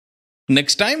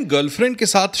Next time girlfriend के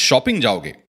साथ shopping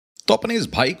जाओगे तो अपने इस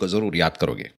भाई को जरूर याद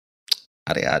करोगे।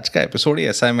 अरे आज का एपिसोड ही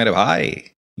ऐसा है मेरे भाई,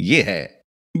 ये है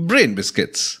ब्रेन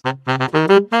बिस्किट्स।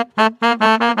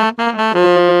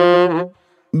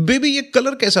 बेबी ये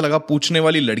कलर कैसा लगा पूछने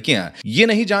वाली लड़कियां ये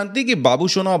नहीं जानती कि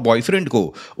बाबूशोना बॉयफ्रेंड को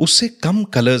उससे कम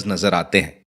कलर्स नजर आते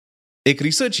हैं। एक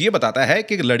रिसर्च ये बताता है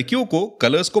कि लड़कियों को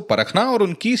कलर्स को परखना और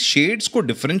उनकी शेड्स को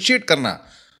डिफरेंशिएट करना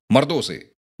मर्दों से,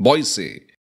 बॉयज से,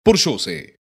 पुरुषों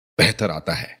से बेहतर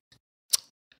आता है।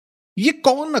 ये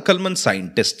कौन अक्लमंद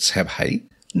साइंटिस्ट्स है भाई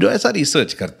जो ऐसा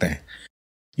रिसर्च करते हैं?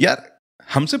 यार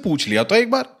हमसे पूछ लिया तो एक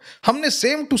बार, हमने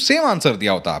सेम टू सेम आंसर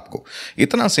दिया होता आपको।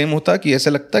 इतना सेम होता कि ऐसे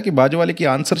लगता कि बाजू वाले की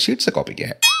आंसर शीट से कॉपी किया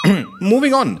है।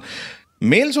 मूविंग ऑन,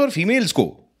 मेल्स और फीमेल्स को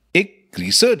एक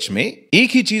रिसर्च में एक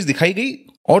ही चीज दिखाई गई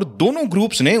और दोनों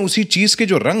ग्रुप्स ने उसी चीज के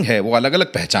जो रंग है वो अलग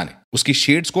अलग पहचाने, उसकी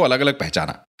शेड्स को अलग अलग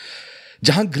पहचाना।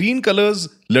 जहां ग्रीन कलर्स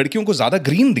लड़कियों को ज्यादा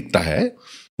ग्रीन दिखता है,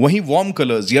 वहीं वार्म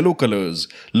कलर्स, येलो कलर्स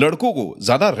लड़कों को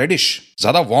ज्यादा रेडिश,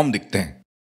 ज्यादा वार्म दिखते हैं।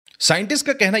 साइंटिस्ट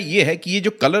का कहना यह है कि ये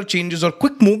जो कलर चेंजेस और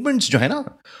क्विक मूवमेंट्स जो है ना,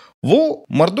 वो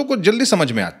मर्दों को जल्दी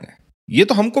समझ में आते हैं। ये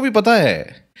तो हमको भी पता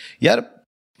है यार,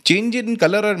 चेंज इन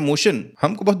कलर और मोशन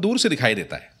हमको बहुत दूर से दिखाई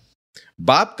देता है।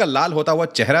 बाप का लाल होता हुआ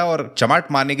चेहरा और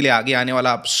चमाट मारने के लिए आगे आने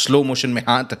वाला स्लो मोशन में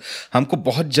हाथ हमको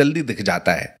बहुत जल्दी दिख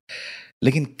जाता है।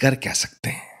 लेकिन कर क्या सकते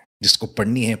हैं, जिसको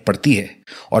पढ़नी है पढ़ती है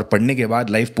और पढ़ने के बाद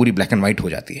लाइफ पूरी ब्लैक एंड व्हाइट हो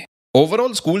जाती है।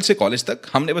 ओवरऑल स्कूल से कॉलेज तक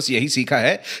हमने बस यही सीखा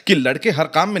है कि लड़के हर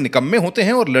काम में निकम्मे होते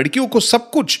हैं और लड़कियों को सब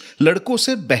कुछ लड़कों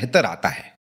से बेहतर आता है।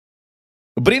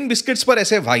 ब्रेन बिस्किट्स पर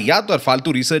ऐसे वाहियात और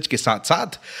फालतू रिसर्च के साथ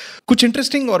साथ कुछ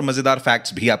इंटरेस्टिंग और मजेदार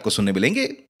फैक्ट्स भी आपको सुनने मिलेंगे।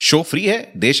 शो फ्री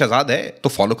है, देश आजाद है, तो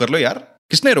फॉलो कर लो यार,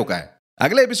 किसने रोका है।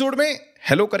 अगले एपिसोड में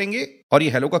हेलो करेंगे और ये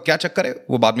हेलो का क्या चक्कर है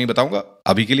वो बाद में बताऊंगा।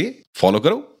 अभी के लिए फॉलो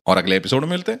करो और अगले एपिसोड में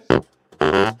मिलते हैं।